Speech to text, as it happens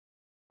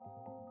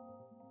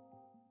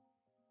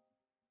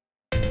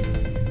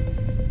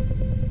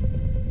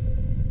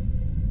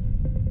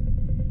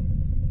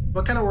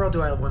What kind of world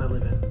do I want to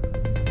live in?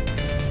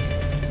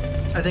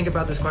 I think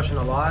about this question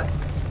a lot.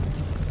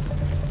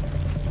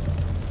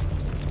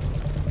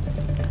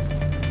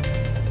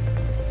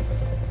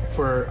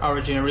 For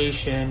our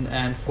generation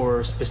and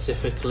for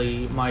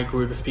specifically my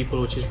group of people,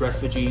 which is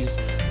refugees,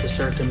 the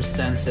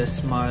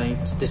circumstances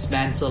might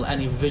dismantle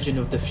any vision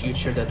of the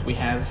future that we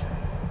have.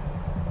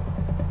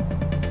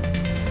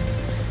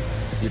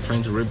 You're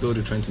trying to rebuild,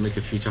 you're trying to make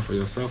a future for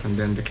yourself, and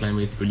then the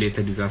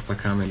climate-related disaster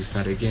comes and you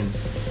start again.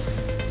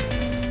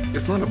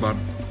 It's not about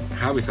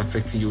how it's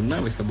affecting you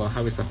now, it's about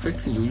how it's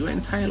affecting you your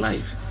entire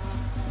life.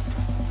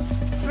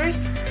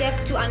 First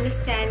step to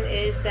understand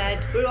is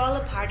that we're all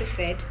a part of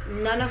it.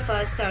 None of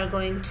us are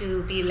going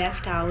to be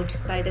left out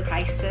by the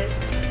crisis.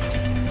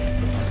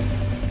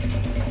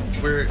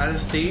 We're at a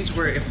stage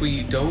where if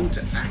we don't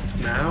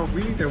act now,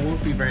 really there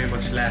won't be very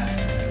much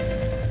left.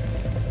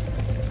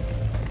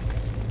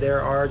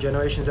 There are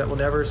generations that will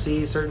never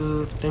see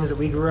certain things that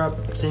we grew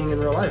up seeing in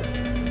real life.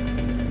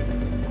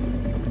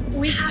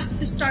 We have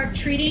to start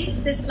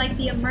treating this like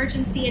the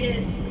emergency it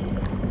is.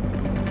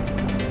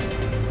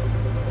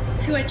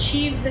 To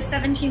achieve the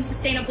 17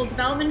 Sustainable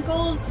Development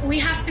Goals, we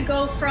have to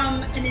go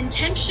from an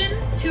intention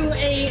to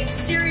a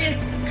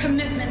serious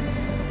commitment.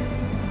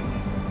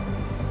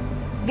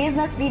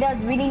 Business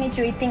leaders really need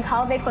to rethink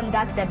how they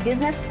conduct their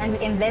business and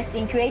invest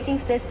in creating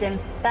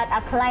systems that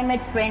are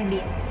climate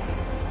friendly.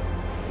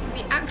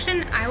 The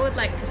action I would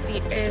like to see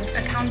is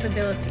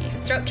accountability.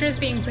 Structures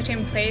being put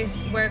in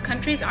place where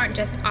countries aren't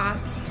just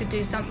asked to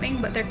do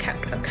something, but they're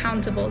kept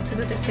accountable to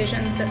the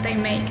decisions that they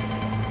make.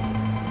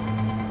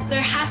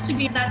 There has to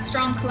be that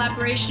strong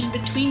collaboration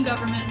between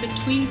government,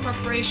 between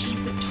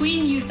corporations,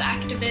 between youth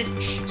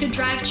activists to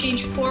drive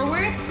change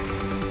forward.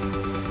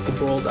 The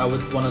world I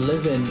would want to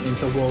live in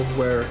is a world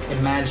where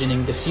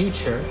imagining the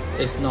future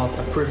is not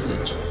a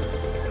privilege.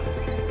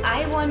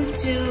 I want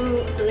to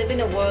live in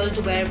a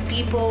world where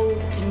people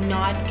do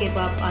not give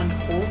up on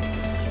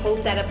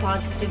hope that a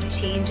positive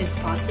change is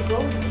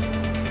possible.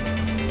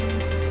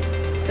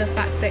 The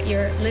fact that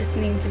you're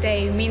listening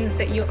today means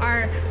that you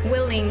are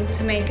willing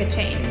to make a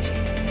change.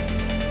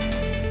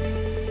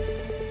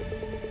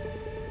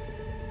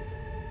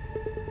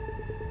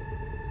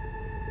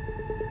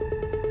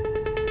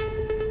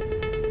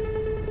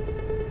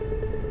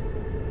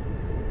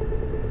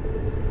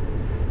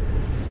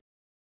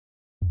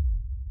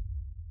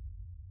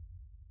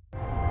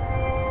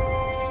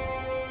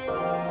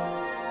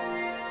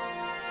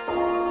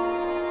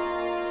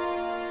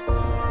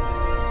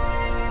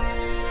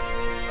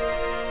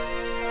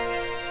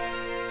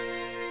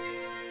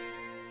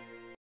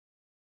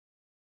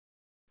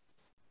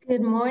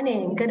 Good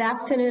morning, good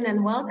afternoon,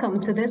 and welcome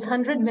to this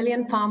 100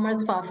 Million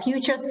Farmers for Our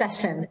Future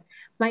session.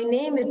 My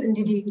name is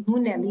Ndidi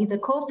Nwuneli, the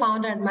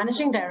co-founder and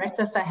managing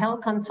director of Sahel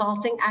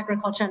Consulting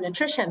Agriculture and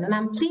Nutrition, and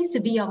I'm pleased to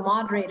be your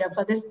moderator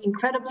for this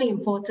incredibly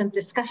important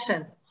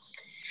discussion.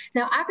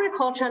 Now,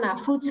 agriculture and our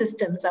food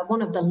systems are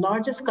one of the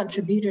largest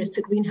contributors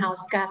to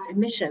greenhouse gas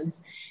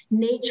emissions,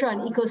 nature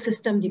and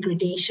ecosystem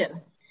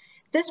degradation.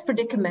 This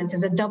predicament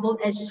is a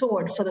double-edged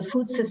sword for the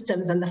food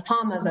systems and the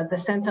farmers at the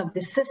center of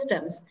these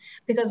systems,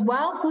 because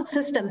while food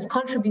systems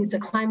contribute to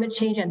climate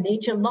change and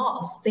nature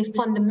loss, they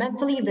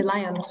fundamentally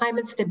rely on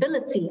climate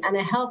stability and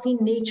a healthy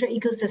nature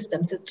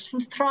ecosystem to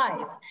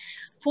thrive.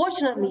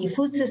 Fortunately,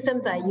 food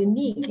systems are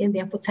unique in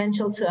their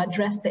potential to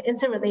address the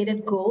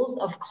interrelated goals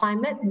of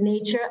climate,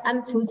 nature,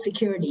 and food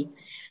security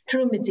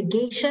through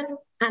mitigation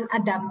and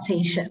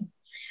adaptation.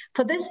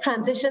 For this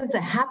transition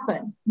to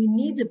happen, we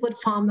need to put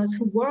farmers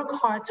who work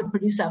hard to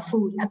produce our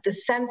food at the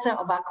center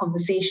of our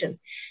conversation,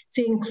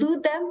 to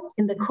include them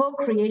in the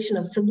co-creation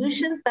of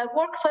solutions that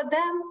work for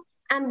them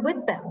and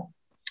with them.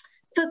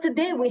 So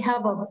today we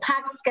have a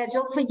packed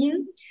schedule for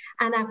you,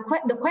 and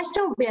the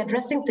question we'll be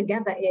addressing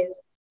together is,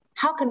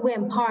 how can we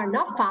empower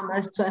enough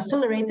farmers to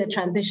accelerate the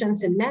transition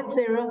to net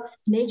zero,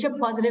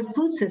 nature-positive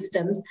food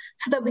systems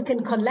so that we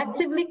can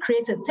collectively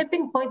create a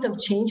tipping point of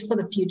change for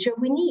the future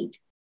we need?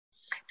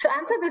 To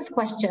answer this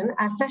question,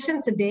 our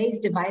session today is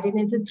divided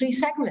into 3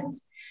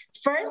 segments.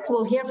 First,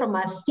 we'll hear from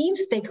our esteemed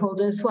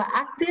stakeholders who are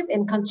active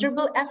in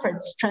considerable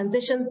efforts to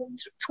transition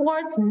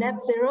towards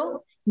net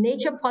zero,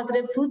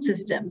 nature-positive food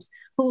systems,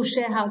 who will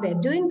share how they're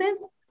doing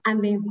this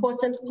and the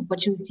important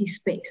opportunity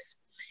space.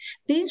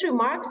 These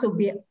remarks will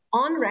be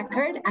on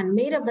record and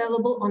made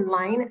available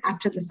online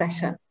after the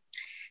session.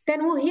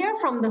 Then we'll hear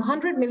from the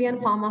 100 Million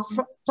Farmer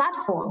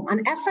Platform,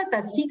 an effort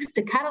that seeks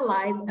to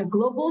catalyze a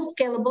global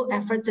scalable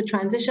effort to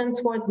transition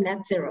towards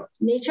net zero,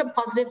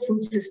 nature-positive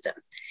food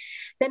systems.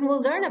 Then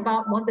we'll learn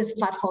about what this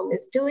platform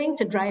is doing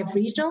to drive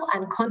regional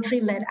and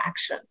country-led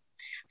action.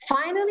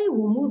 Finally,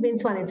 we'll move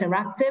into an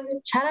interactive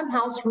Chatham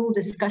House rule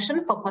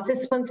discussion for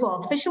participants who are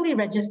officially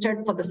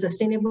registered for the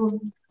Sustainable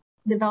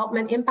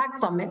Development Impact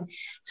Summit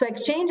to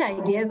exchange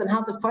ideas on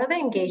how to further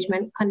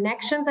engagement,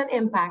 connections, and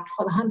impact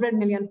for the 100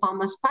 Million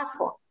Farmers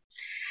Platform.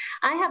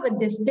 I have a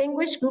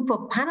distinguished group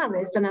of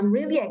panelists, and I'm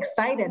really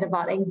excited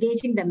about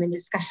engaging them in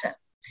discussion.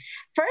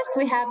 First,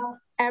 we have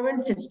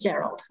Erin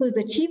Fitzgerald, who is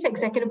the Chief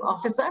Executive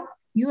Officer,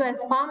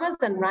 U.S. Farmers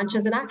and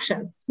Ranchers in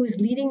Action, who is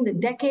leading the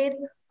Decade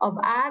of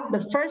Ag,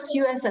 the first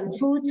U.S. and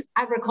foods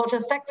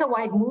agriculture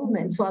sector-wide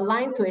movement to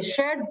align to a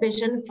shared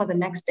vision for the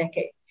next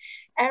decade.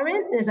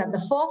 Erin is at the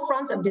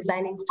forefront of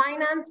designing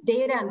finance,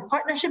 data, and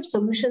partnership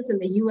solutions in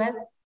the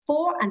U.S.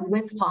 for and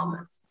with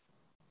farmers.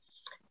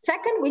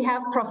 Second, we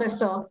have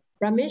Professor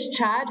Ramesh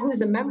Chand, who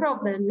is a member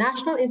of the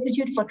National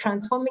Institute for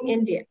Transforming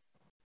India,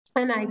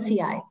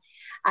 NITI.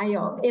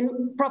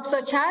 In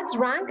Professor Chand's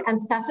rank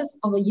and status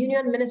of a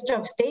Union Minister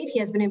of State, he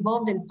has been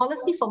involved in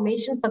policy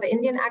formation for the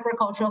Indian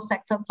agricultural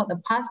sector for the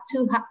past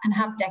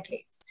 2.5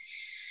 decades.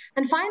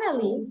 And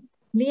finally,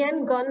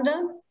 Liane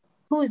Condon,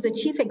 who is the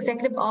Chief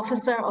Executive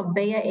Officer of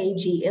Bayer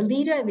AG, a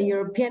leader in the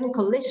European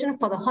Coalition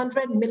for the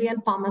 100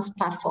 Million Farmers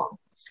Platform,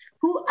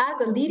 who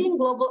as a leading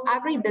global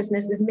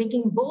agribusiness is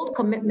making bold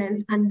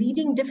commitments and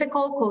leading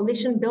difficult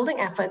coalition building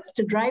efforts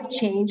to drive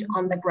change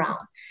on the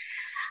ground.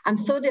 I'm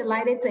so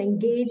delighted to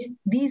engage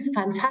these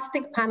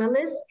fantastic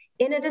panelists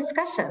in a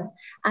discussion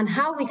on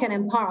how we can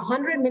empower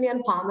 100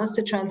 million farmers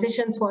to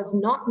transition towards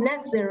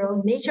net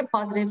zero, nature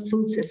positive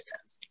food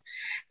systems.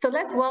 So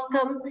let's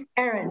welcome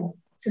Erin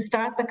to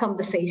start the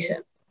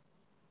conversation.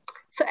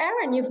 So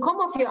Erin, you've come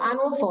off your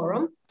annual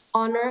forum,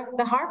 Honor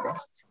the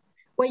Harvest,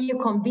 where you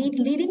convened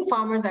leading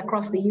farmers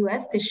across the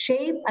US to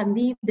shape and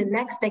lead the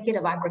next decade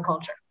of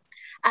agriculture.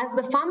 As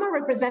the farmer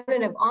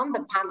representative on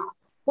the panel,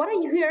 what are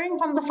you hearing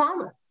from the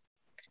farmers?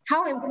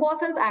 How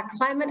important are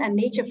climate and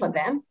nature for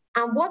them?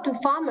 And what do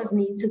farmers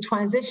need to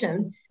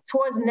transition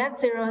towards net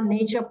zero,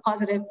 nature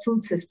positive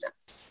food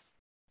systems?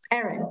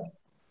 Erin.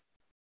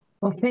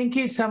 Well, thank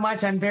you so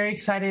much. I'm very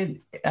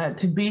excited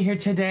to be here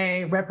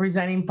today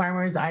representing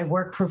farmers. I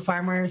work for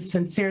farmers.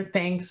 Sincere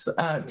thanks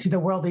to the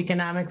World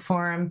Economic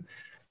Forum.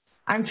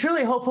 I'm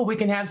truly hopeful we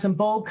can have some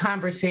bold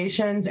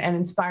conversations and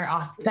inspire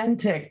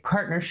authentic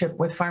partnership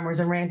with farmers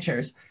and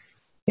ranchers.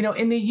 You know,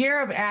 in the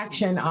year of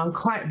action on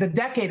the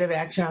decade of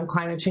action on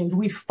climate change,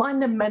 we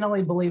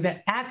fundamentally believe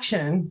that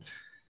action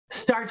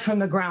starts from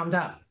the ground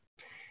up.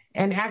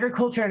 And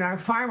agriculture and our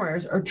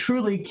farmers are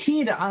truly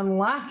key to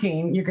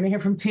unlocking, you're going to hear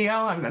from Theo,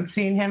 I'm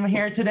seeing him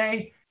here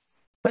today,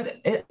 but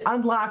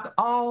unlock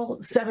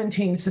all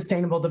 17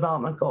 Sustainable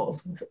Development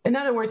Goals. In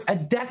other words, a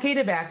decade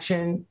of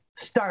action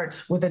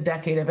starts with a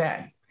decade of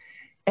ag.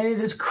 And it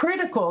is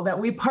critical that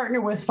we partner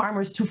with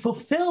farmers to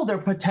fulfill their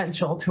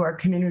potential to our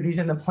communities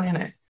and the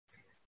planet.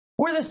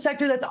 We're the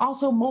sector that's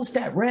also most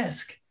at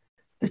risk.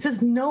 This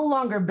is no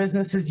longer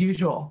business as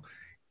usual.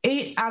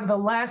 8 out of the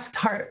last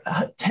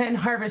 10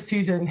 harvest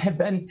seasons have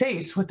been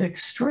faced with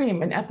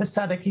extreme and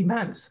episodic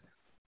events.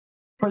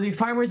 For the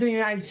farmers in the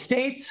United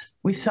States,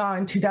 we saw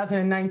in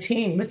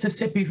 2019,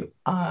 Mississippi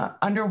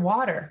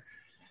underwater.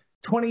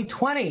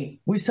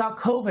 2020, we saw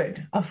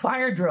COVID, a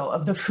fire drill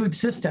of the food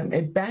system.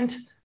 It bent,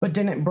 but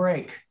didn't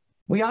break.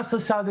 We also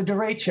saw the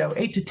derecho,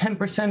 8 to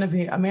 10% of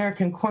the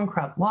American corn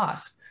crop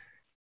lost.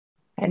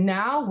 And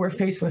now we're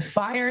faced with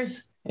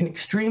fires and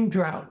extreme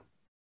drought.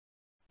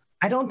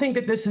 I don't think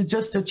that this is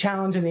just a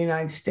challenge in the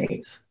United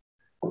States.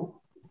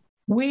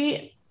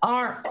 We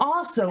are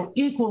also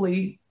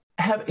equally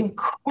have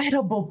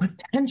incredible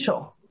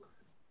potential.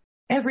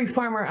 Every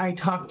farmer I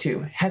talk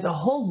to has a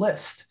whole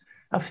list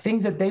of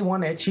things that they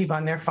want to achieve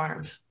on their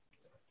farms.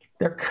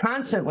 They're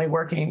constantly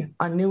working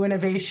on new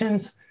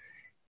innovations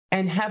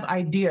and have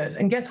ideas.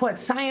 And guess what?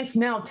 Science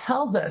now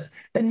tells us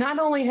that not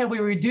only have we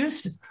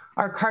reduced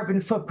our carbon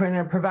footprint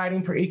and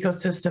providing for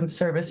ecosystem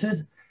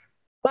services,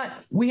 but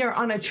we are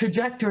on a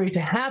trajectory to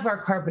have our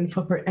carbon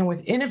footprint. And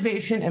with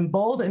innovation and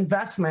bold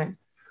investment,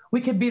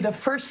 we could be the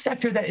first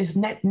sector that is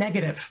net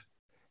negative,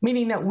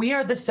 meaning that we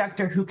are the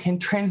sector who can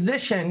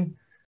transition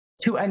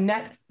to a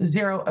net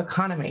zero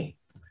economy.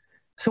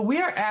 So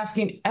we are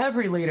asking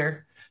every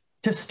leader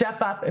to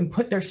step up and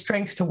put their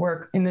strengths to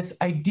work in this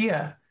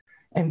idea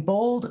and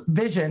bold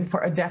vision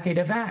for a decade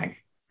of ag.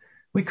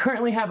 We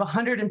currently have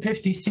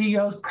 150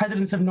 CEOs,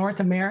 presidents of North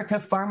America,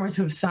 farmers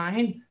who have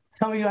signed.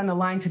 Some of you on the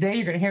line today,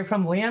 you're going to hear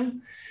from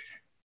Liam.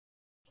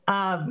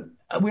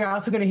 We're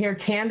also going to hear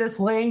Candace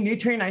Ling,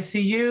 Nutrient, I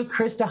see you,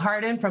 Krysta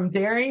Harden from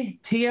Dairy,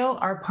 Theo,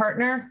 our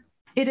partner.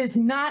 It is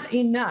not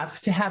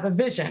enough to have a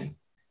vision.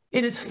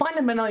 It is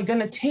fundamentally going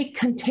to take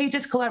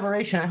contagious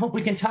collaboration. I hope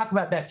we can talk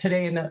about that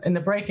today in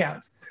the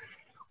breakouts.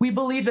 We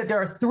believe that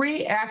there are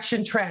 3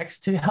 action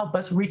tracks to help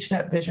us reach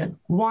that vision.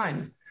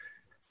 1,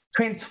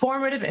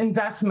 transformative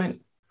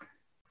investment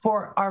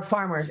for our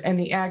farmers and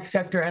the ag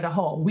sector as a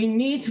whole. We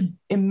need to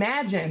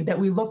imagine that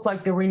we look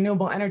like the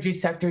renewable energy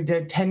sector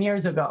did 10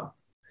 years ago.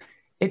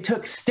 It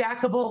took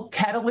stackable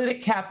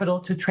catalytic capital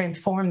to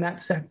transform that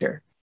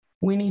sector.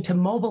 We need to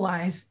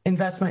mobilize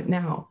investment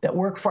now that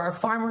work for our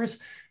farmers,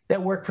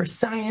 that work for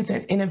science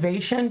and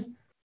innovation,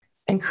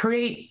 and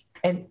create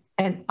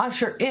and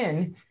usher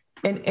in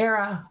an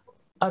era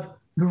of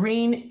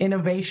green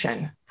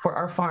innovation for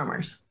our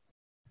farmers.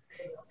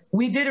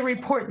 We did a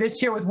report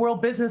this year with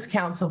World Business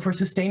Council for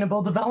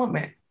Sustainable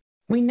Development.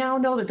 We now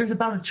know that there's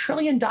about $1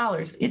 trillion,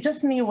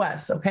 just in the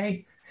US,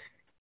 okay,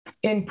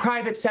 in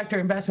private sector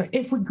investment.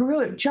 If we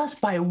grew it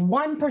just by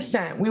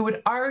 1%, we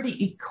would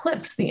already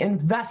eclipse the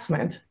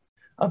investment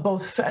of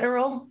both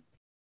federal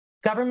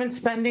government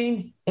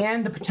spending,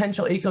 and the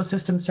potential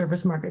ecosystem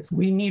service markets.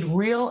 We need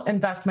real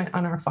investment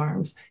on our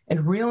farms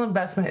and real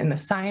investment in the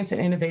science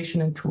and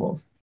innovation and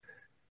tools.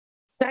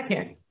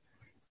 Second,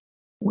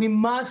 we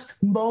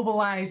must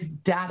mobilize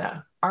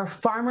data. Our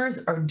farmers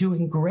are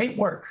doing great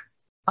work,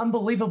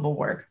 unbelievable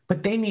work,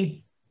 but they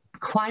need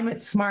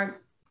climate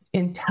smart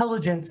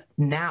intelligence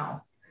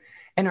now.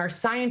 And our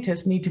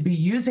scientists need to be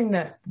using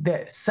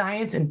the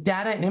science and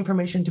data and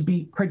information to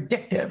be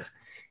predictive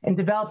and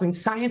developing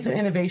science and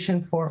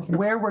innovation for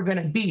where we're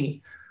going to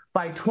be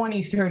by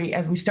 2030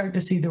 as we start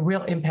to see the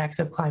real impacts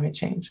of climate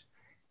change.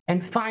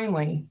 And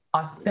finally,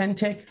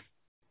 authentic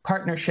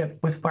partnership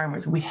with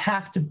farmers. We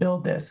have to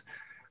build this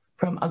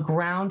from a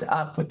ground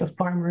up with the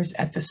farmers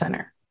at the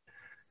center.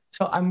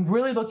 So I'm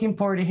really looking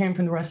forward to hearing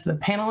from the rest of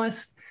the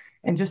panelists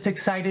and just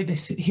excited to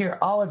hear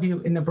all of you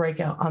in the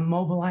breakout on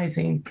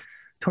mobilizing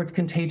towards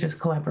contagious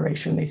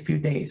collaboration these few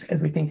days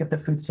as we think of the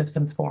Food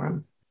Systems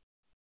Forum.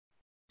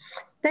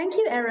 Thank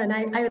you, Erin.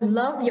 I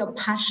love your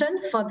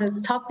passion for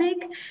this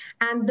topic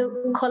and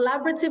the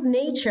collaborative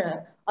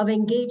nature of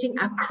engaging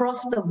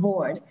across the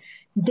board.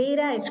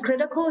 Data is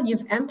critical.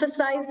 You've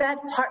emphasized that.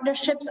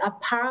 Partnerships are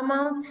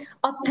paramount.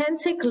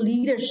 Authentic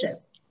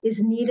leadership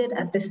is needed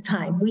at this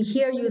time. We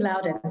hear you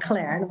loud and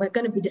clear, and we're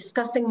going to be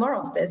discussing more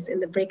of this in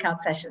the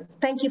breakout sessions.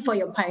 Thank you for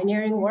your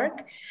pioneering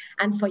work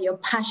and for your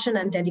passion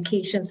and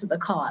dedication to the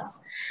cause.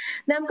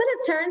 Now I'm going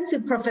to turn to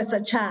Professor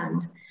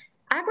Chand.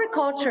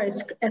 Agriculture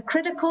is a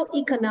critical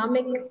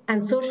economic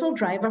and social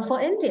driver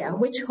for India,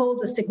 which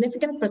holds a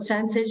significant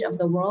percentage of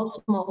the world's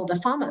smallholder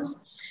farmers.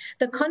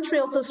 The country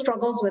also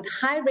struggles with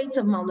high rates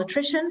of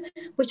malnutrition,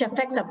 which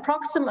affects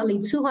approximately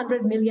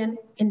 200 million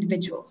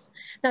individuals.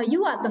 Now,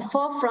 you are at the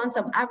forefront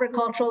of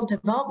agricultural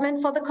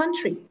development for the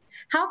country.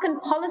 How can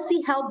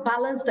policy help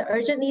balance the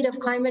urgent need of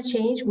climate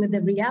change with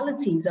the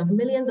realities of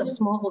millions of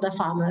smallholder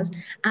farmers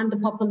and the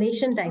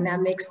population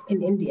dynamics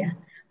in India?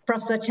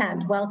 Professor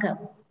Chand, welcome.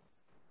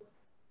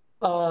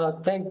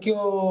 Thank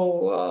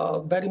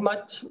you very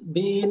much.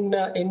 We in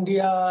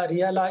India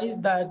realize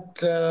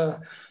that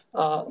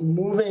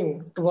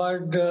moving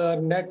toward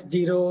net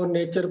zero,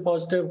 nature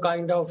positive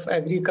kind of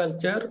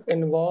agriculture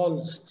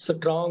involves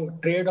strong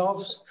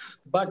trade-offs,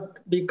 but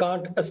we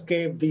can't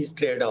escape these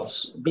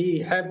trade-offs. We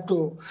have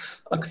to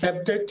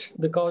accept it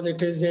because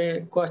it is a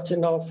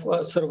question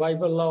of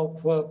survival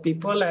of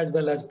people as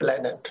well as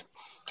planet.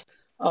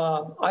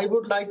 I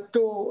would like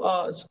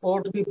to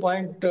support the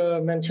point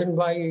mentioned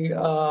by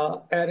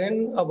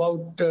Erin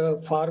about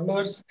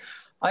farmers.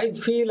 I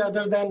feel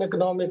other than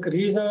economic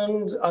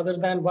reasons, other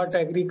than what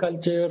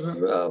agriculture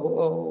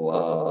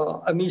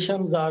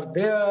emissions are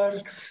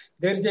there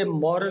is a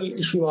moral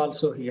issue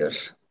also here.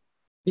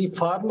 The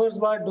farmers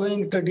were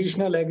doing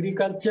traditional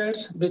agriculture,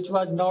 which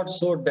was not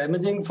so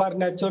damaging for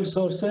natural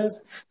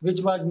sources,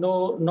 which was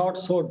not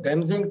so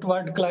damaging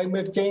toward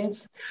climate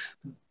change.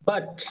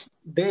 But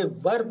they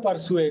were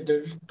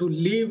persuaded to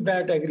leave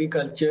that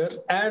agriculture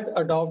and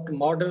adopt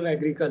modern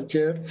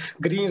agriculture,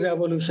 green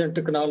revolution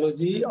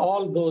technology,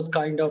 all those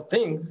kind of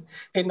things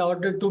in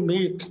order to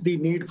meet the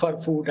need for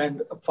food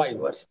and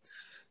fibers.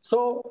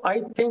 So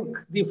I think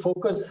the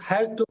focus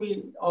has to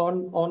be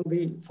on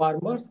the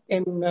farmers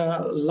in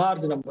a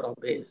large number of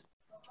ways.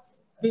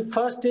 The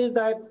first is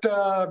that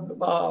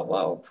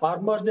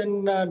farmers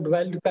in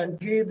developed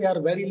countries, they are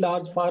very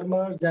large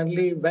farmers,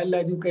 generally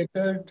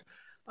well-educated.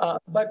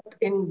 But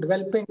in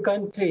developing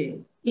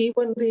country,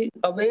 even the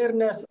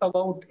awareness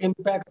about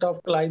impact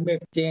of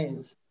climate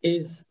change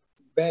is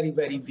very,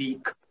 very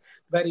weak,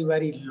 very,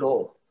 very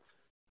low.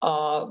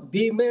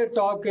 We may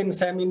talk in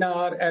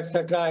seminar,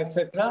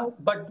 etc.,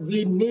 but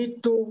we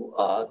need to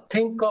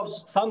think of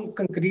some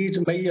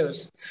concrete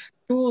measures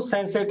to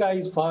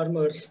sensitize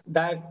farmers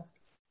that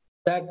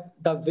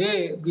the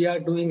way we are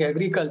doing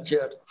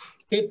agriculture,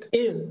 it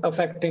is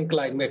affecting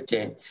climate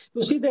change.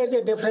 You see, there's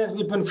a difference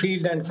between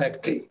field and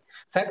factory.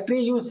 Factory,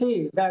 you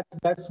see that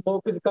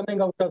smoke is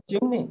coming out of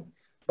chimney.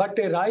 But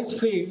a rice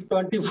field,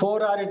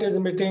 24 hours, it is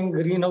emitting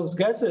greenhouse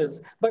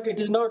gases, but it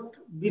is not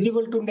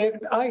visible to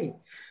naked eye.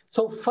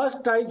 So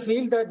first, I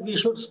feel that we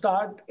should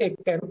start a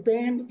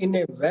campaign in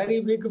a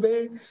very big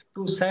way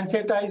to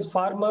sensitize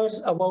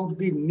farmers about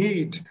the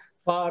need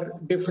for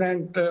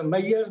different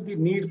measures, the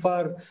need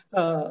for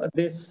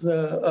this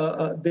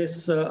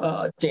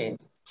change.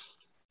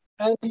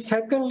 And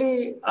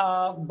secondly,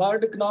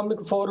 World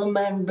Economic Forum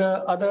and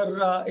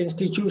other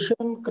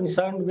institutions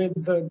concerned with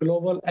the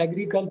global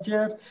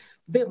agriculture,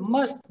 they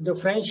must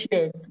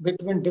differentiate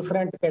between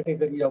different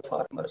categories of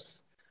farmers.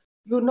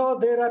 You know,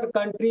 there are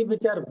countries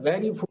which are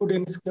very food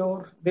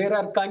insecure. There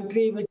are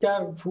countries which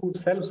are food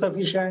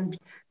self-sufficient.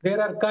 There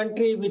are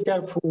countries which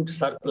are food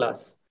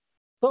surplus.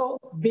 So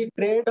the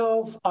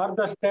trade-off or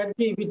the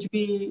strategy which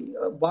we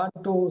want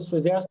to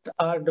suggest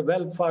or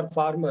develop for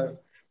farmers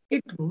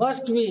it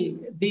must be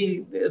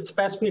the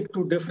specific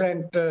to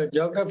different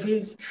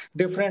geographies,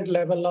 different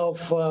level of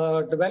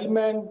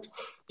development.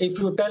 If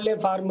you tell a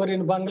farmer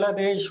in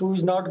Bangladesh who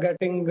is not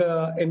getting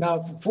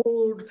enough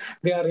food,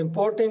 they are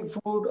importing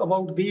food,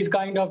 about these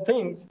kind of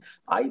things,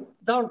 I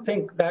don't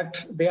think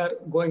that they are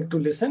going to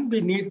listen.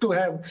 We need to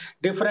have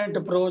different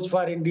approach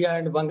for India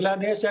and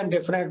Bangladesh and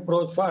different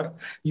approach for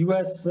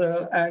US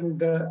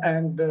and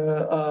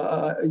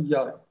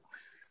Europe.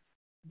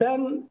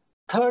 Then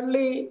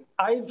thirdly,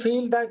 I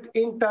feel that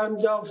in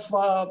terms of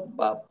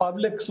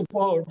public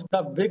support,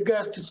 the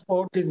biggest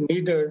support is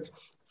needed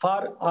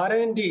for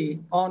R&D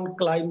on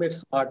climate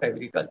smart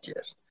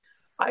agriculture.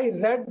 I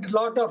read a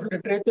lot of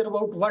literature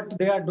about what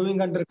they are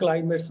doing under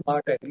climate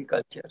smart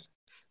agriculture.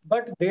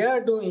 What they are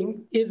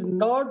doing is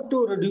not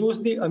to reduce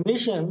the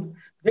emission,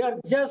 they are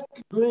just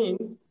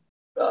doing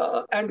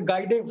and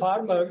guiding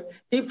farmer.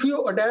 If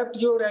you adapt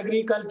your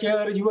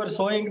agriculture, your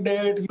sowing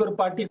date, your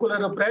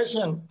particular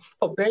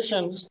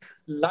operations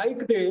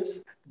like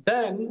this,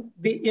 then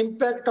the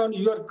impact on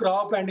your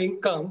crop and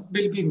income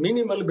will be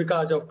minimal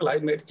because of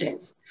climate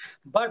change.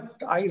 But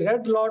I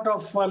read a lot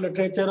of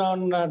literature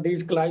on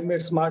these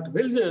climate smart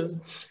villages.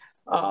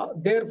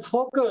 Their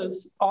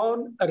focus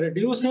on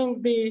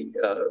reducing the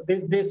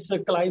this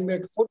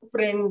climate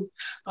footprint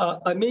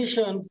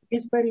emissions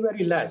is very,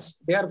 very less.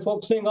 They are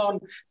focusing on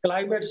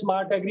climate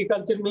smart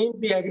agriculture, means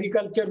the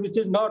agriculture which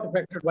is not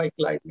affected by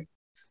climate,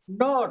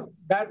 not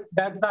that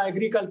the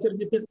agriculture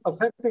which is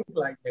affecting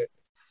climate.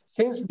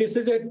 Since this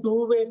is a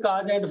two-way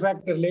cause and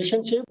effect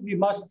relationship, we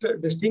must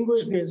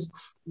distinguish this,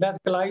 that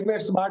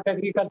climate smart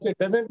agriculture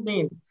doesn't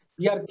mean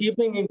we are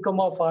keeping income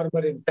of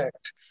farmer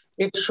intact.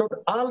 It should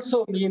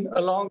also mean,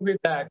 along with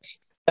that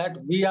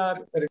we are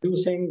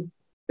reducing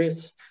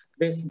this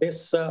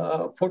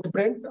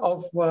footprint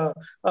of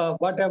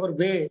whatever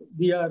way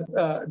we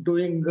are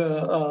doing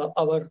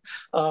our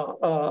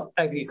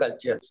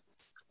agriculture.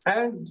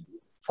 And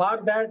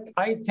for that,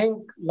 I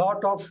think a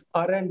lot of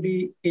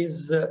R&D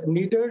is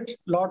needed,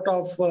 lot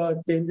of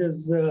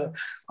changes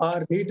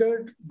are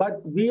needed,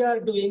 but we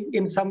are doing,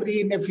 in summary,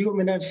 in a few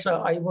minutes,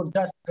 I would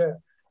just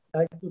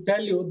like to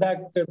tell you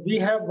that we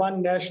have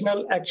one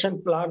national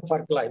action plan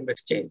for climate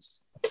change.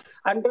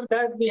 Under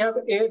that, we have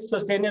 8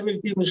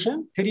 sustainability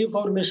missions.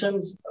 3-4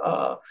 missions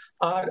are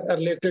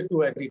related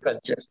to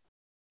agriculture.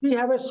 We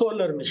have a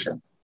solar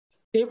mission.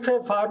 If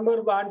a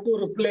farmer wants to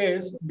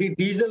replace the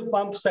diesel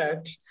pump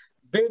set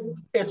with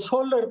a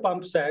solar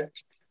pump set,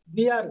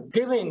 we are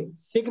giving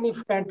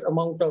significant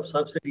amount of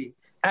subsidy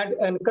and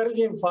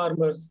encouraging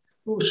farmers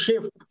to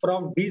shift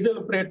from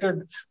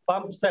diesel-operated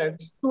pump set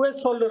to a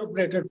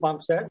solar-operated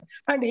pump set.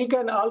 And he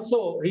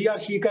or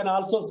she can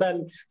also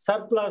sell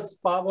surplus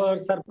power,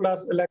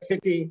 surplus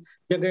electricity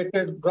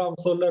generated from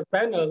solar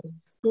panel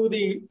to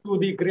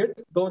the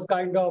grid. Those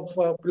kind of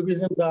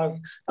provisions are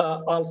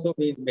also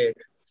being made.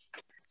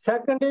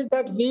 Second is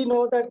that we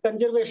know that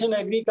conservation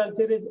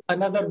agriculture is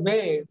another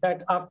way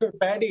that after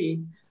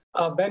paddy,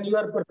 when you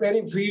are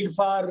preparing field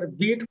for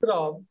wheat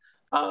crop,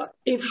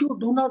 if you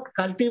do not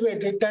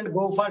cultivate it and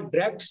go for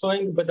direct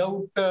sowing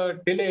without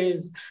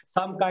tillage,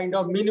 some kind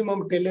of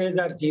minimum tillage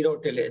or zero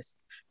tillage,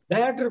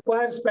 that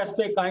requires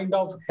specific kind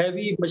of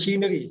heavy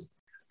machineries.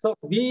 So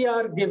we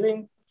are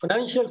giving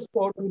financial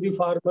support to the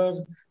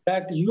farmers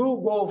that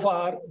you go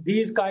for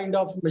these kind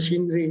of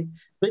machinery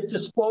which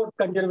support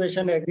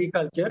conservation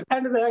agriculture,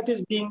 and that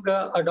is being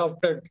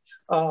adopted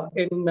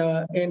in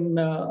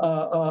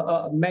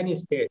many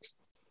states.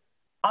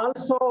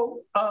 Also,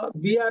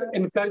 we are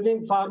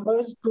encouraging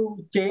farmers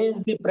to change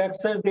the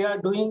practices they are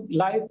doing.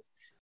 Like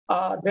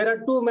there are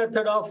 2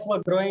 methods of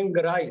growing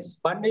rice.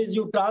 One is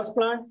you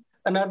transplant,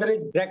 another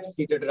is direct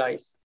seeded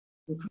rice.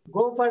 If you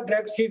go for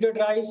direct seeded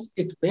rice,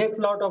 it makes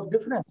a lot of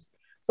difference.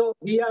 So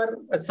we are,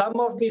 some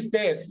of these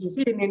states, you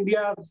see in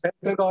India,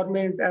 central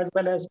government as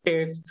well as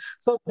states,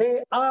 so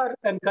they are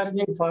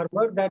encouraging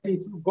farmers that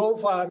if you go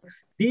for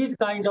these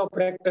kind of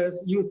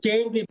practice, you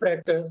change the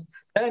practice,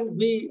 then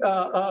we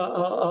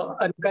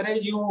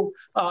encourage you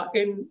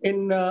in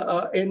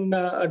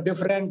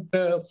different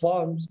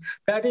forms.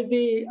 That is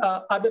the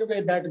other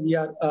way that we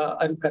are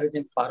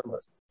encouraging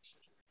farmers.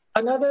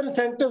 Another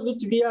incentive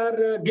which we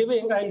are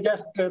giving, I'll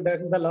just,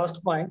 that is the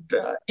last point,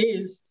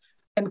 is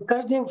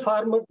encouraging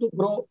farmers to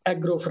grow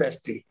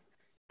agroforestry.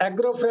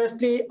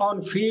 Agroforestry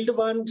on field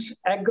ones,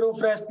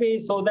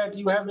 agroforestry so that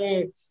you have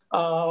a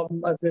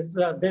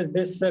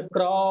this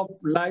crop,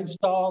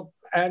 livestock,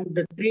 and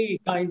the tree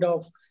kind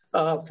of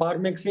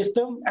farming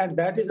system, and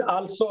that is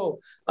also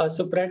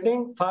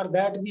spreading. For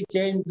that, we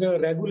changed the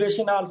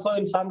regulation also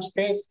in some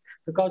states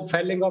because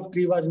felling of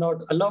tree was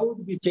not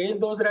allowed. We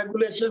changed those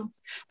regulations,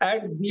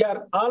 and we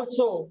are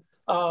also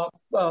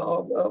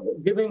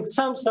giving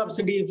some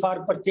subsidy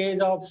for purchase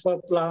of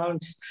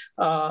plants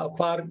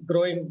for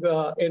growing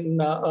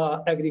in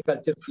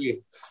agriculture field.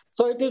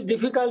 So it is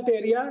difficult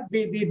area.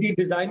 The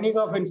designing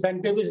of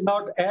incentive is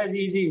not as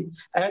easy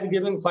as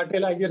giving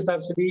fertilizer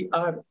subsidy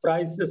or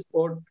price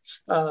support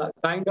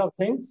kind of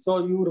thing.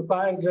 So you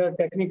require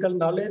technical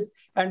knowledge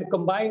and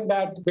combine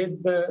that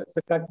with the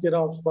structure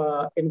of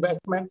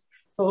investment.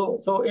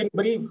 So in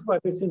brief,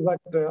 this is what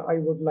I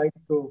would like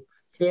to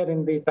share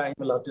in the time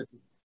allotted.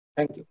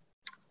 Thank you.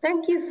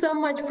 Thank you so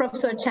much,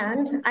 Professor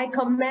Chand. I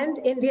commend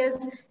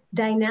India's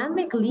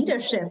dynamic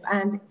leadership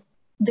and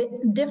the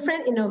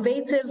different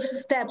innovative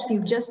steps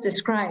you've just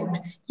described.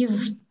 You've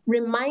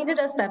reminded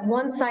us that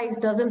one size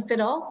doesn't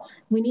fit all.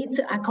 We need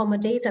to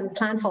accommodate and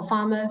plan for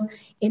farmers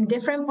in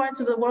different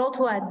parts of the world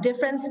who are at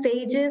different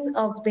stages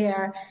of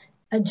their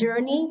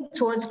journey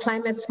towards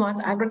climate smart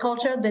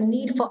agriculture, the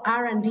need for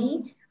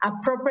R&D,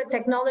 appropriate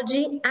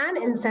technology, and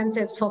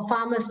incentives for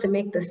farmers to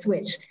make the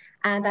switch.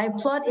 And I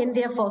applaud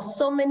India for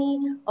so many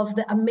of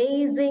the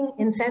amazing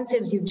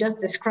incentives you've just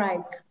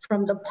described,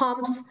 from the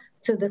pumps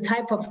to the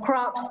type of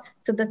crops,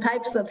 to the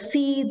types of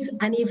seeds,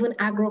 and even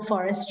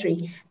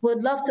agroforestry. We'd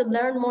love to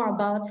learn more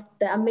about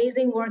the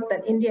amazing work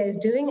that India is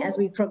doing as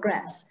we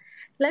progress.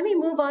 Let me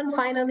move on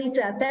finally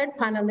to our third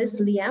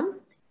panelist, Liam.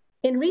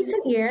 In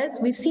recent years,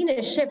 we've seen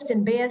a shift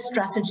in Bayer's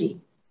strategy.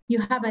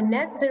 You have a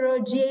net zero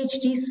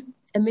GHG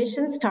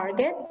emissions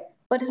target,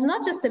 but it's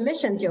not just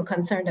emissions you're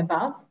concerned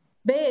about.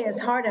 Bayer is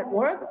hard at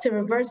work to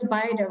reverse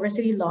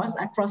biodiversity loss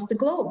across the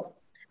globe.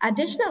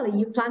 Additionally,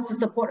 you plan to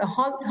support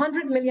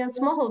 100 million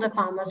smallholder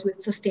farmers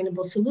with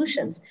sustainable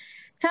solutions.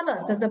 Tell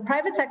us, as a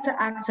private sector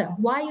actor,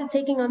 why are you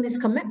taking on these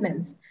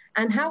commitments?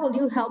 And how will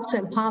you help to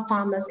empower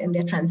farmers in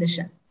their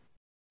transition?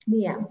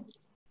 Liam.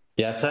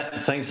 Yeah,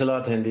 thanks a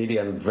lot, Ndidi.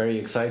 I'm very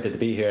excited to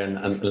be here.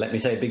 And let me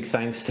say a big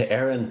thanks to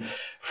Erin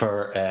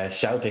for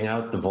shouting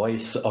out the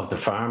voice of the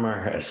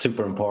farmer.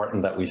 Super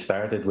important that we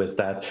started with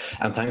that.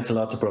 And thanks a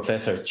lot to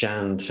Professor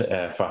Chand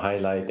for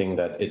highlighting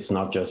that it's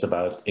not just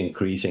about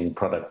increasing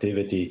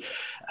productivity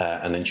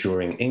and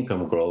ensuring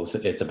income growth.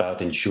 It's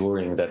about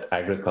ensuring that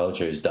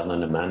agriculture is done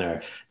in a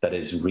manner that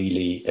is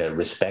really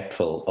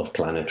respectful of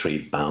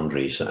planetary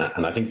boundaries.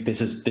 And I think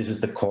this is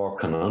the core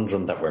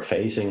conundrum that we're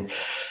facing.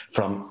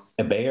 From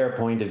a Bayer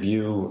point of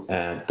view,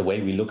 the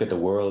way we look at the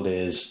world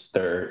is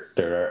there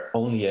are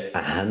only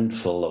a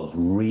handful of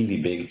really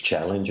big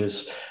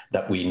challenges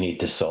that we need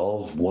to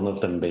solve, one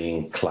of them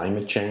being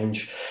climate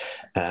change.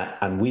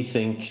 And we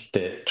think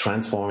that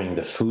transforming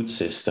the food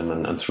system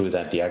and through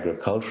that the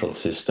agricultural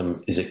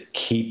system is a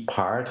key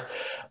part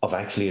of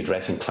actually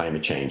addressing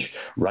climate change.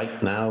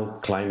 Right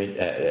now,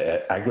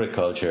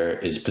 agriculture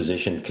is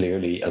positioned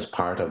clearly as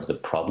part of the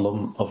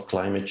problem of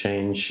climate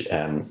change.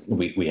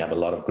 We have a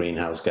lot of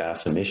greenhouse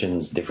gas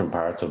emissions, different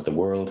parts of the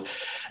world.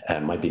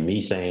 Might be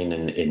methane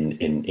in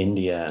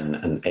India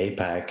and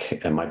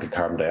APAC, it might be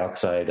carbon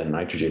dioxide and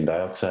nitrogen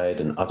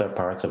dioxide in other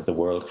parts of the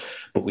world,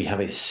 but we have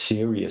a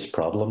serious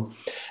problem.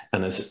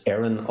 And as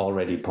Erin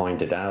already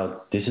pointed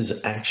out, this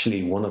is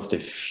actually one of the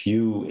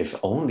few, if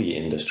only,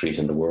 industries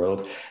in the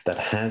world that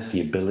has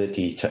the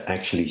ability to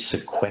actually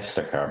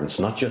sequester carbon. It's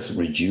not just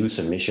reduce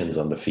emissions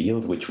on the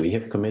field, which we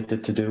have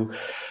committed to do,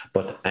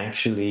 but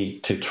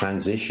actually to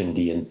transition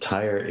the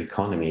entire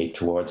economy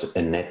towards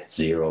a net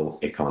zero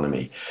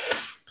economy.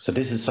 So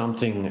this is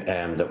something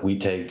that we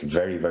take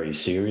very, very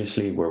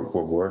seriously. We're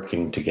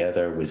working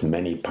together with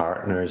many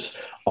partners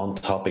on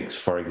topics,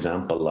 for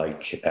example,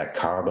 like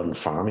carbon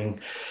farming,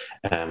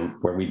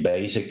 where we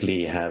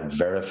basically have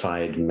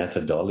verified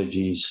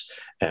methodologies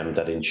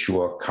that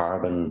ensure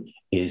carbon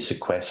is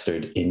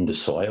sequestered in the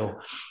soil.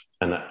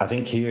 And I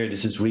think here,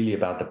 this is really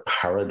about the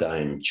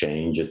paradigm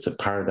change. It's a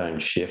paradigm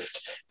shift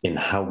in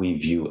how we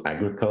view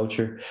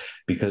agriculture,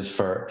 because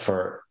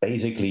for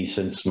basically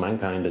since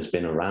mankind has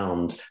been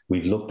around,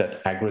 we've looked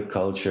at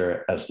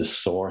agriculture as the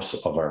source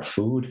of our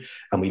food,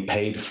 and we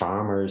paid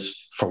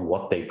farmers for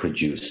what they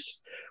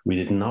produced. We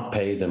did not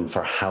pay them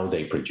for how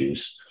they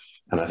produce.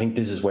 And I think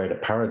this is where the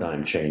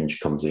paradigm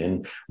change comes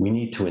in. We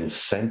need to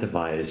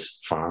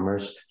incentivize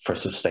farmers for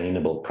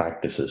sustainable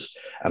practices.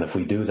 And if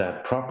we do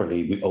that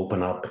properly, we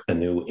open up a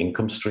new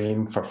income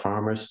stream for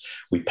farmers.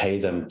 We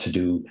pay them to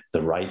do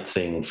the right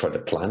thing for the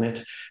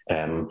planet.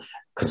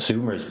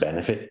 Consumers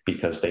benefit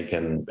because they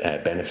can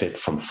benefit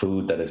from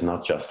food that is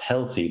not just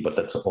healthy, but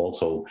that's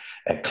also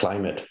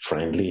climate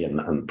friendly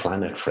and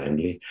planet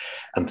friendly.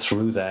 And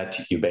through that,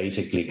 you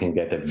basically can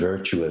get a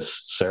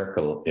virtuous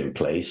circle in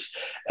place.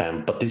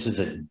 But this is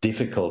a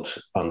difficult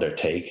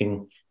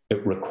undertaking.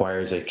 It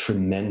requires a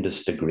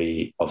tremendous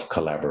degree of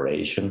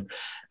collaboration.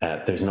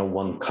 There's no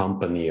one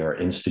company or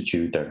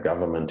institute or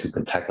government who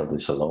can tackle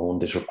this alone.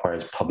 This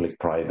requires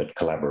public-private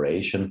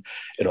collaboration.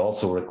 It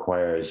also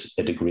requires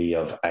a degree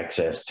of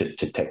access to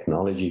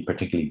technology,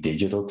 particularly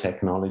digital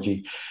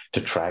technology,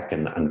 to track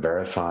and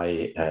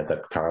verify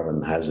that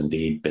carbon has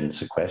indeed been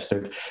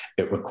sequestered.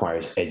 It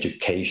requires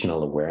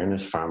educational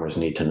awareness. Farmers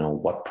need to know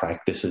what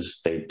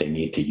practices they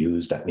need to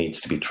use. That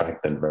needs to be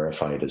tracked and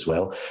verified as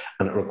well.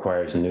 And it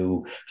requires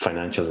new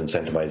financial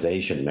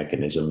incentivization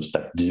mechanisms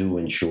that do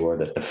ensure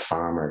that the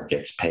farmer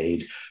gets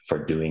paid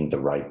for doing the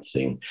right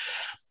thing.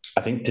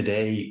 I think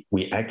today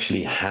we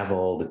actually have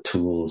all the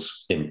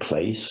tools in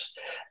place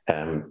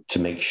to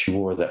make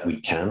sure that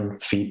we can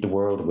feed the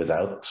world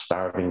without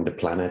starving the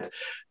planet,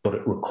 but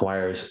it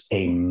requires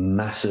a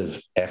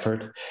massive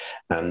effort.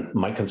 And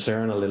my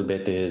concern a little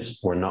bit is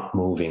we're not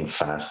moving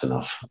fast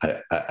enough.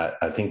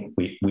 I think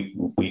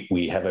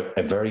we have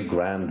a very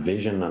grand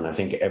vision, and I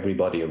think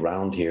everybody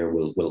around here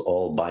will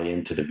all buy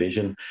into the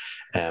vision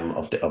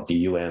of the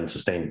UN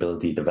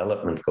Sustainability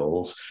Development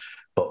Goals.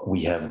 But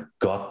we have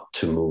got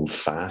to move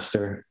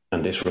faster,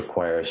 and this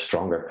requires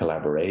stronger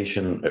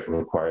collaboration. It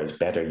requires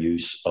better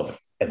use of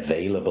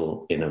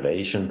available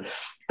innovation,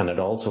 and it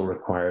also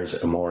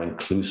requires a more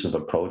inclusive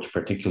approach,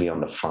 particularly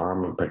on the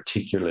farm, and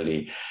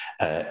particularly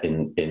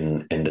in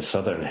the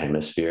southern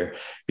hemisphere,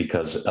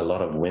 because a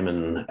lot of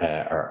women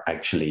are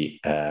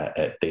actually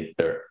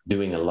they're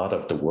doing a lot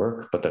of the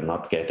work, but they're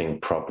not getting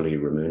properly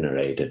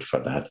remunerated for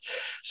that.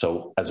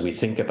 So as we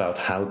think about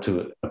how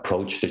to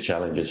approach the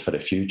challenges for the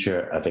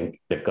future, I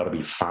think they've got to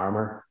be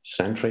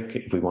farmer-centric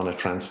if we want to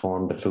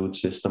transform the food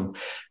system.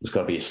 There's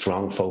got to be a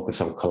strong focus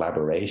on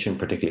collaboration,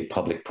 particularly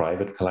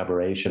public-private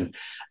collaboration,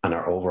 and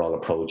our overall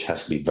approach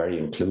has to be very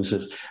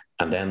inclusive.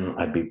 And then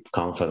I'd be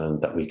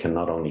confident that we can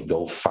not only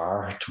go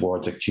far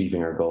towards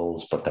achieving our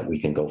goals, but that we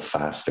can go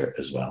faster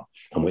as well.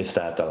 And with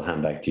that, I'll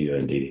hand back to you,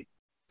 Ndidi.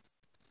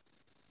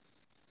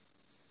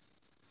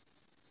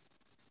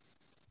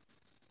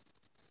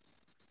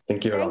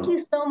 Thank you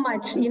so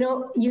much. You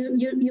know,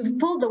 you've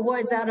pulled the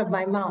words out of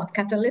my mouth.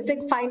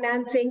 Catalytic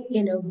financing,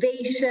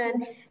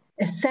 innovation,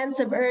 a sense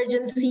of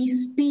urgency,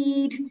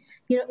 speed,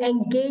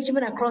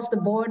 engagement across the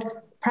board,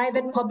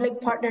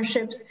 private-public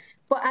partnerships.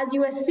 But as you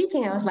were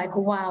speaking, I was like,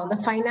 wow, the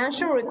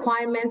financial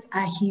requirements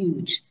are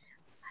huge.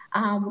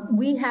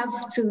 We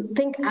have to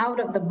think out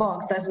of the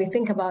box as we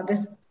think about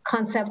this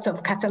concept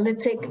of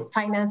catalytic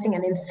financing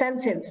and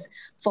incentives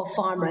for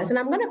farmers. And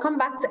I'm going to come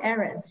back to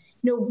Erin.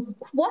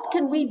 What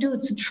can we do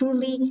to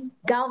truly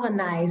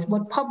galvanize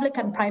both public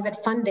and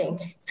private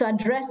funding to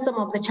address some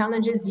of the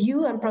challenges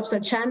you and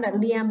Professor Chand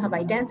and Liam have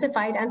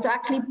identified, and to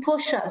actually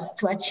push us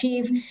to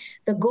achieve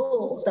the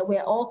goals that we're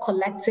all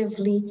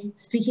collectively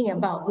speaking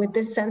about with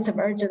this sense of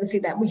urgency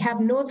that we have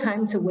no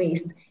time to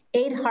waste?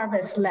 8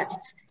 harvests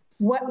left.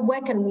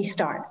 Where can we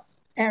start?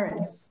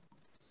 Erin.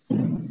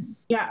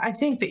 Yeah, I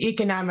think the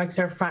economics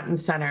are front and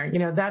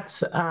center.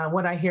 That's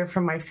what I hear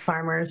from my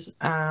farmers,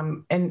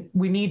 and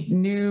we need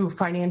new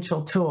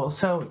financial tools.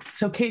 So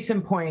case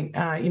in point,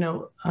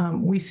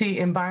 we see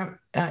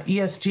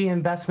ESG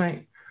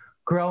investment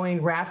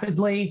growing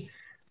rapidly.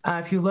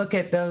 If you look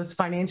at those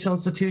financial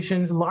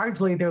institutions,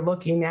 largely they're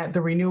looking at the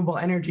renewable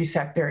energy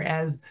sector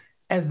as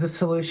the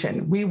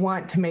solution. We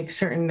want to make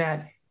certain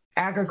that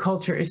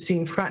agriculture is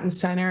seen front and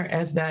center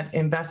as that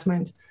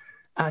investment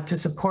to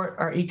support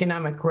our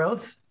economic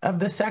growth of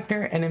the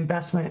sector and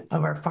investment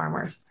of our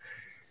farmers.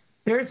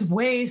 There's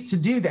ways to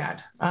do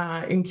that.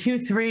 In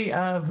Q3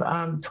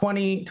 of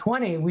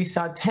 2020, we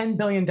saw $10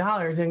 billion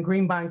in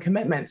green bond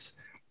commitments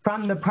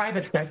from the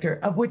private sector,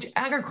 of which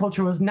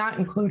agriculture was not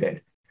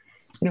included.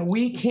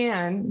 We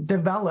can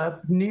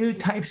develop new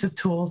types of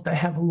tools that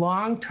have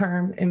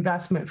long-term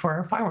investment for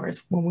our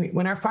farmers.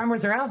 When our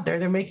farmers are out there,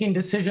 they're making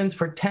decisions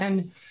for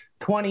 10,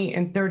 20,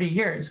 and 30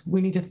 years.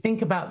 We need to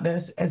think about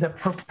this as a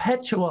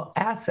perpetual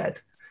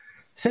asset,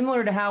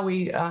 similar to how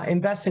we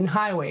invest in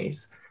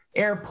highways,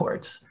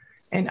 airports,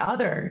 and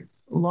other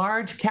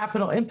large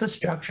capital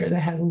infrastructure that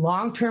has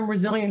long-term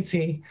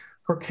resiliency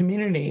for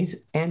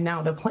communities and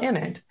now the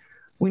planet.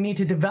 We need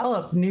to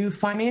develop new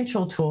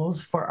financial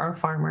tools for our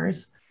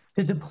farmers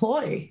to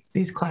deploy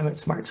these climate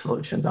smart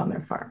solutions on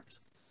their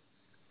farms.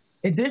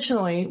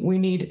 Additionally, we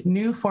need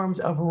new forms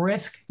of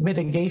risk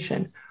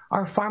mitigation.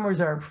 Our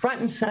farmers are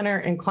front and center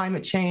in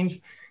climate change.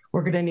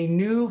 We're going to need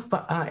new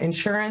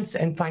insurance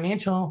and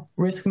financial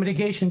risk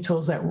mitigation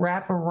tools that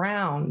wrap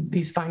around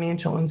these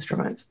financial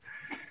instruments.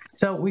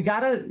 So we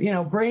got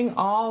to, bring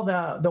all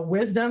the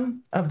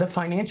wisdom of the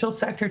financial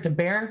sector to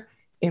bear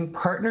in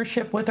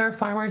partnership with our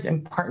farmers,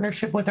 in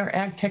partnership with our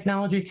ag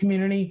technology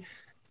community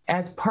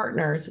as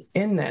partners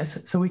in this,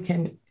 so we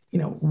can,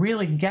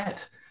 really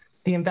get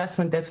the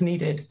investment that's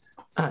needed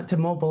to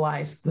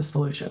mobilize the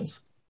solutions.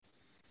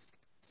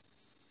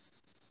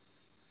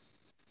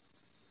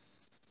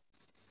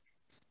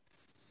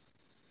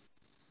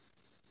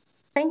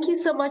 Thank you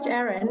so much,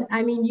 Erin.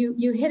 I mean,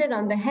 you hit it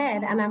on the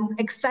head, and I'm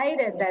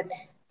excited that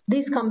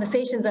these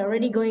conversations are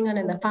already going on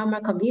in the farmer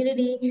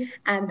community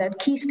and that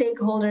key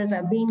stakeholders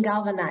are being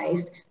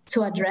galvanized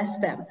to address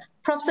them.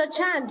 Professor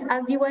Chand,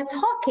 as you were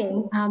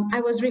talking,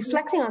 I was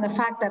reflecting on the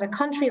fact that a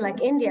country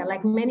like India,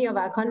 like many of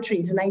our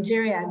countries,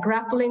 Nigeria, are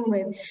grappling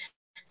with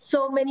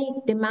so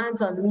many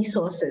demands on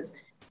resources,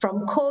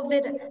 from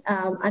COVID,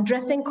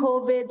 addressing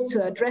COVID,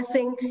 to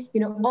addressing,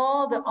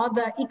 all the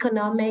other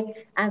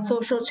economic and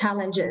social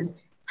challenges.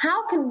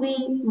 How can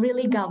we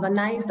really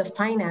galvanize the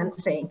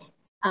financing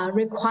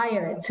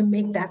required to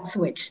make that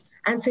switch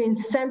and to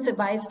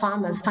incentivize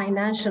farmers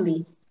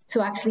financially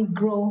to actually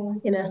grow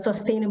in a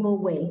sustainable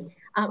way?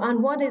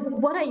 And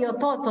what are your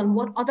thoughts on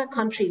what other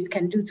countries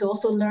can do to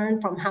also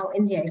learn from how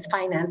India is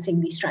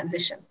financing these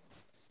transitions?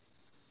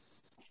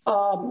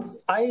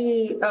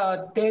 I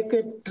take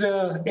it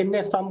in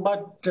a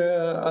somewhat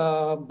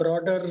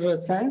broader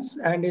sense,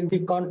 and in the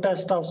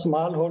context of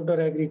smallholder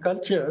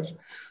agriculture,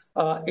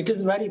 it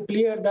is very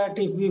clear that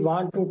if we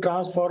want to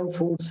transform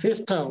food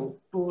system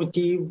to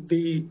achieve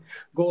the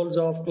goals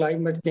of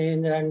climate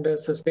change and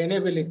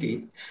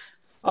sustainability,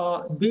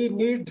 we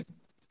need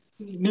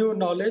new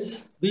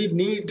knowledge, we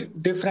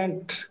need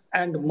different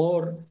and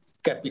more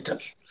capital.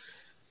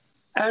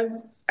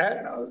 And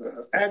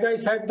as I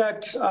said,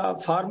 that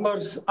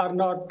farmers are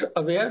not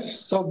aware,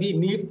 so we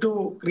need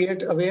to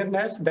create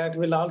awareness. That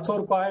will also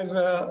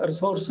require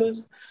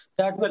resources.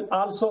 That will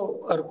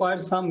also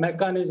require some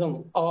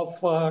mechanism of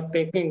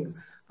taking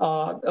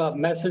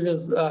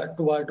messages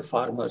toward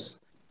farmers.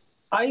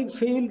 I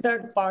feel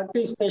that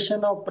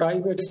participation of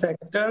private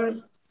sector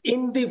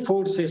in the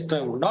food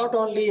system, not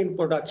only in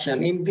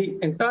production, in the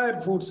entire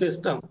food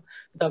system,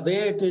 the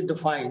way it is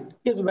defined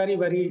is very,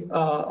 very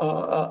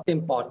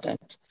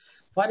important.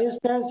 For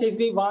instance, if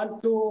we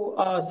want to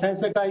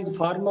sensitize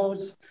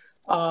farmers,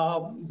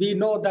 we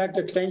know that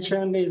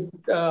extension is,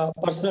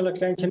 personal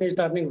extension is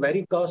turning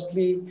very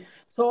costly.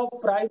 So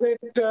private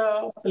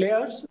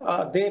players,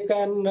 they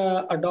can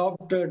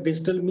adopt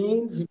digital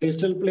means,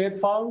 digital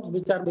platforms,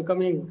 which are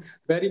becoming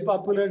very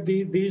popular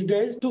these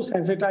days to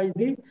sensitize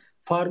the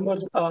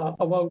farmers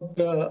about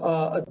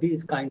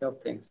these kind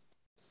of things.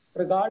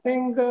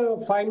 Regarding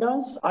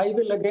finance, I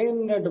will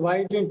again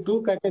divide in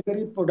two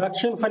categories: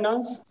 production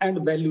finance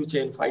and value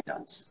chain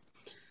finance.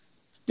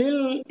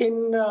 Still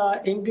in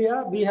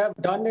India, we have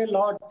done a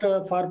lot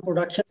for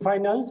production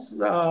finance.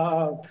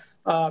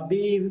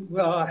 We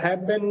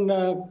have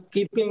been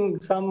keeping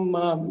some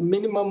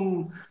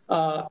minimum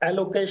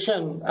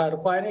allocation,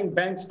 requiring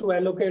banks to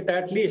allocate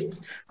at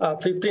least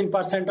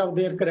 15% of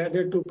their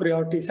credit to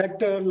priority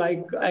sector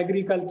like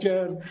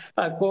agriculture,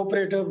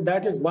 cooperative.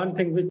 That is one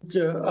thing which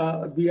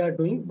we are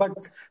doing, but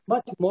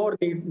much more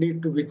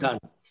need to be done.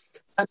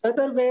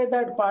 Another way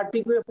that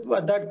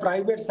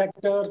private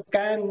sector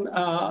can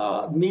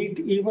meet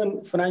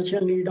even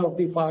financial need of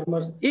the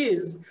farmers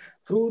is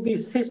through the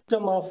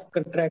system of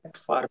contract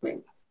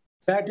farming.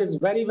 That is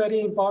very, very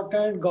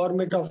important.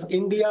 Government of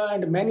India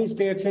and many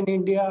states in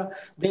India,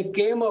 they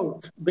came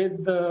out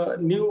with the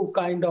new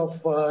kind of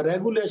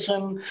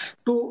regulation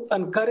to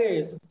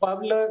encourage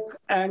public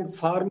and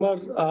farmer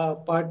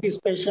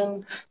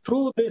participation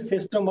through the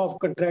system of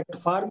contract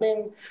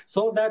farming,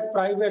 so that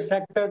private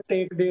sector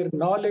take their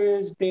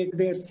knowledge, take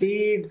their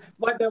seed,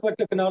 whatever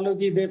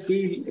technology they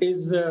feel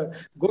is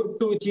good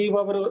to achieve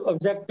our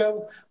objective,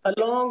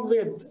 along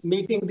with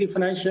meeting the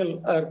financial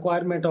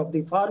requirement of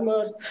the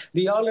farmers.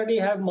 We already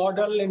have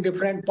model in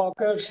different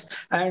pockets,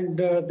 and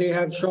they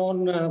have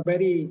shown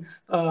very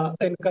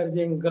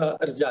encouraging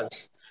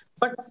results.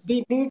 But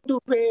we need to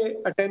pay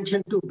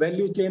attention to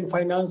value chain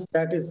finance.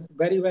 That is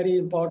very, very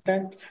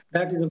important.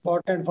 That is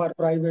important for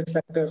private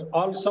sector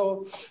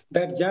also.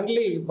 That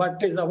generally,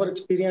 what is our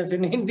experience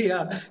in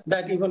India,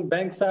 that even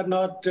banks are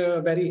not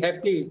very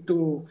happy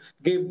to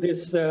give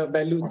this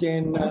value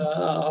chain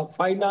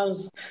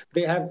finance.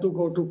 They have to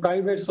go to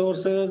private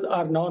sources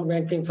or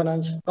non-banking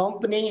finance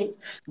companies,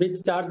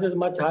 which charges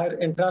much higher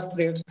interest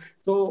rates.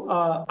 So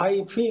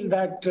I feel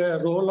that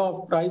role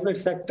of private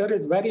sector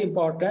is very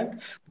important,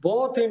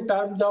 both in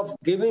terms of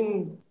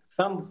giving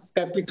some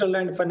capital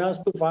and finance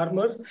to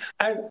farmers,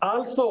 and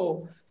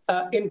also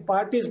in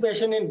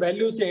participation in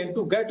value chain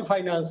to get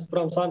finance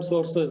from some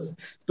sources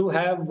to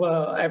have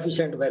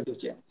efficient value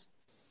chains.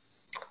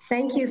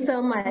 Thank you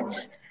so much.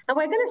 And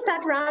we're going to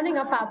start rounding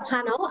up our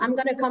panel. I'm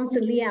going to come to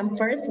Liam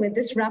first with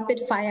this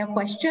rapid fire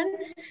question.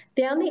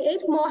 There are only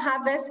 8 more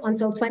harvests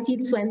until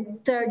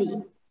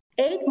 2030.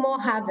 8 more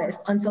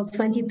harvests until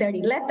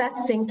 2030. Let that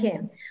sink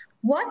in.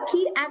 What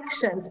key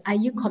actions are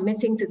you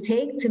committing to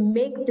take to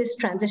make this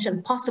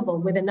transition possible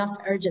with enough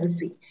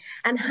urgency?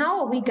 And how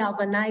are we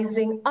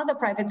galvanizing other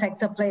private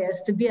sector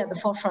players to be at the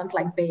forefront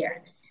like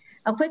Bayer?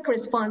 A quick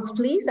response,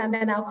 please, and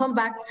then I'll come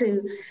back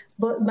to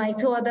my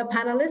 2 other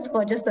panelists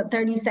for just a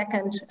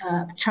 30-second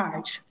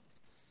charge.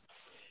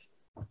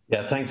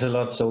 Yeah, thanks a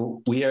lot.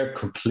 So we are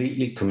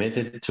completely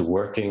committed to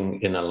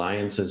working in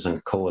alliances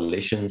and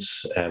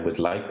coalitions with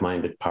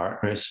like-minded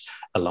partners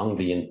along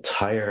the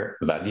entire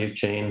value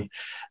chain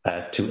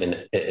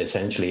to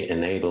essentially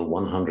enable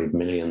 100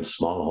 million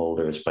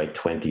smallholders by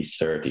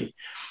 2030.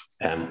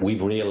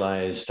 We've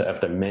realized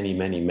after many,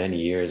 many, many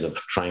years of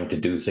trying to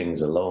do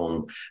things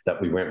alone that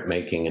we weren't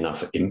making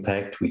enough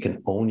impact. We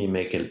can only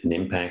make an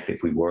impact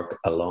if we work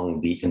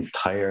along the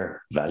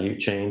entire value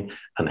chain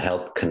and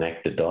help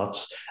connect the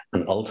dots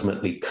and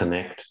ultimately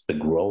connect the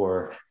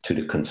grower to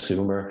the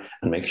consumer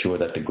and make sure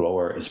that the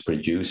grower is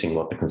producing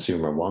what the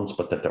consumer wants,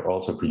 but that they're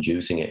also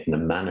producing it in a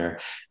manner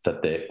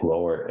that the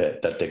grower,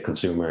 that the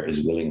consumer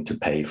is willing to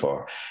pay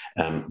for.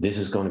 This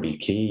is going to be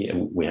key.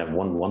 We have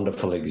one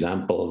wonderful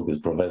example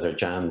with Professor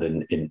Professor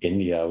Chand in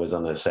India. I was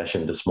on a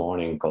session this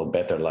morning called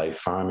Better Life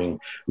Farming.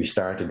 We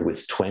started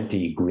with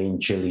 20 green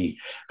chili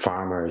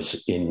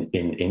farmers in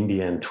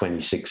India in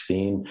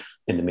 2016.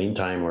 In the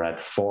meantime, we're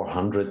at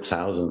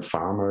 400,000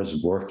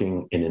 farmers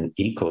working in an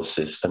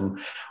ecosystem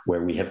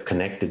where we have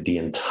connected the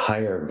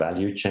entire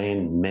value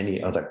chain,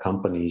 many other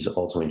companies,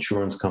 also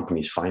insurance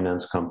companies,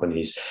 finance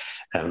companies,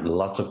 and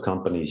lots of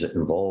companies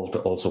involved,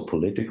 also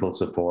political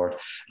support.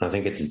 And I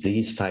think it's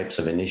these types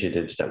of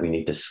initiatives that we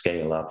need to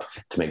scale up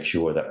to make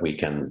sure that we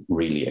can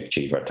really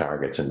achieve our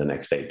targets in the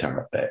next eight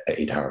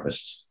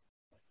harvests.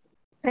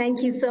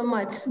 Thank you so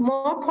much.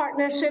 More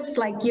partnerships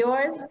like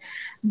yours,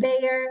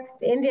 Bayer,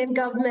 the Indian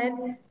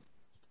government.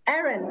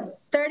 Erin,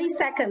 30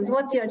 seconds,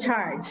 what's your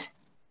charge?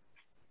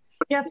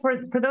 Yeah, for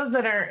those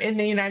that are in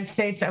the United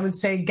States, I would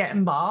say get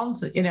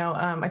involved.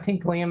 I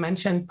think Liam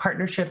mentioned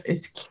partnership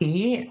is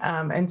key.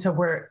 And so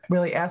we're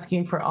really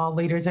asking for all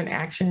leaders in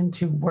action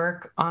to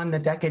work on the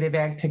Decade of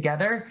Ag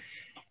together.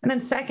 And then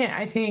second,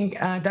 I think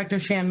Dr.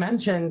 Chand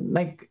mentioned,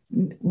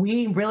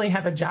 we really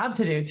have a job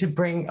to do to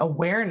bring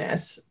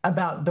awareness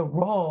about the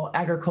role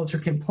agriculture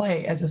can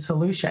play as a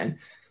solution.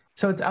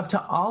 So it's up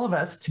to all of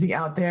us to be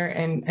out there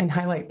and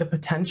highlight the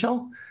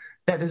potential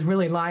that is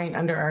really lying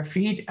under our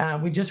feet.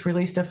 We just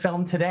released a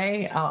film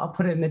today. I'll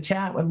put it in the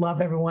chat. Would love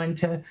everyone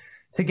to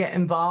get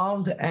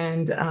involved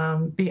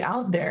and be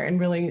out there and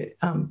really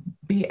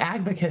be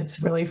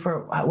advocates really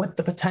for what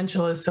the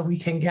potential is so we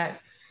can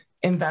get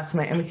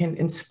investment and we can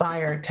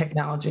inspire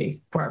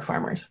technology for our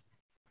farmers.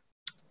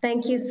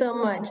 Thank you so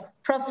much.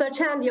 Professor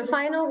Chand, your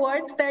final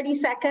words, 30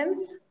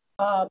 seconds.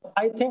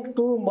 I think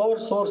two more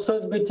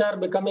sources which are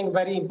becoming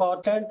very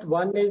important.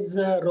 One is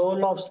the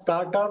role of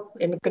startup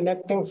in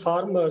connecting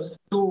farmers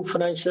to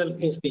financial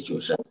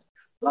institutions.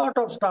 A lot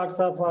of startups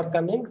are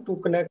coming to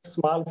connect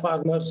small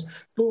farmers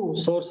to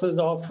sources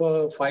of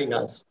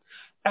finance.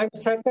 And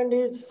second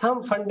is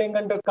some funding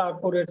under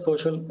corporate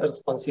social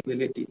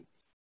responsibility.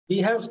 We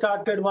have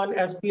started one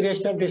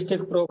aspiration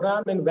district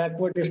program in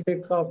backward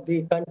districts of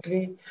the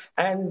country,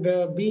 and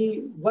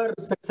we were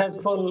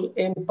successful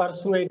in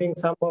persuading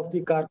some of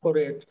the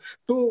corporate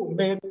to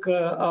make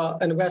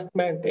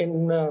investment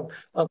in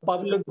a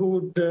public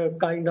good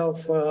kind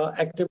of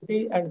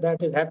activity, and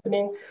that is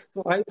happening.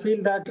 So I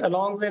feel that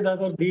along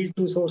with these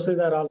two sources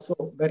are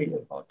also very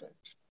important.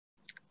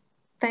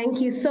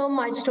 Thank you so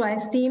much to our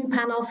esteemed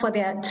panel for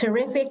their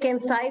terrific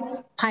insights,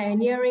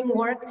 pioneering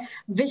work,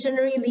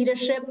 visionary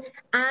leadership,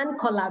 and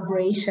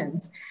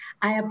collaborations.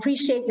 I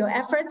appreciate your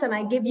efforts and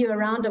I give you a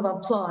round of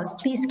applause.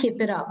 Please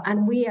keep it up.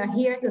 And we are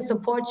here to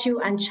support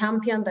you and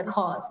champion the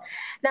cause.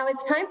 Now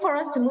it's time for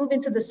us to move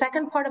into the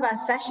second part of our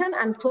session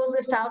and close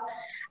this out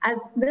as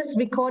this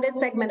recorded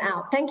segment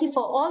out. Thank you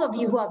for all of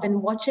you who have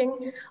been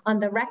watching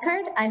on the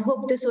record. I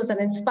hope this was as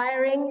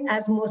inspiring,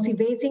 as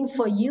motivating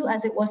for you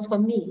as it was for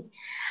me.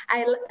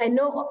 I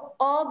know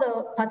all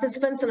the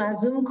participants on our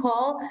Zoom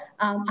call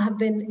have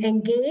been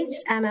engaged,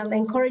 and I'll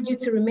encourage you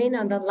to remain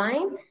on the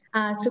line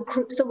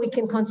so we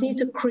can continue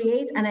to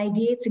create an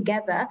idea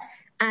together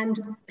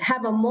and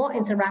have a more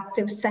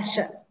interactive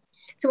session.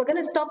 So we're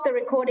going to stop the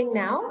recording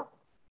now.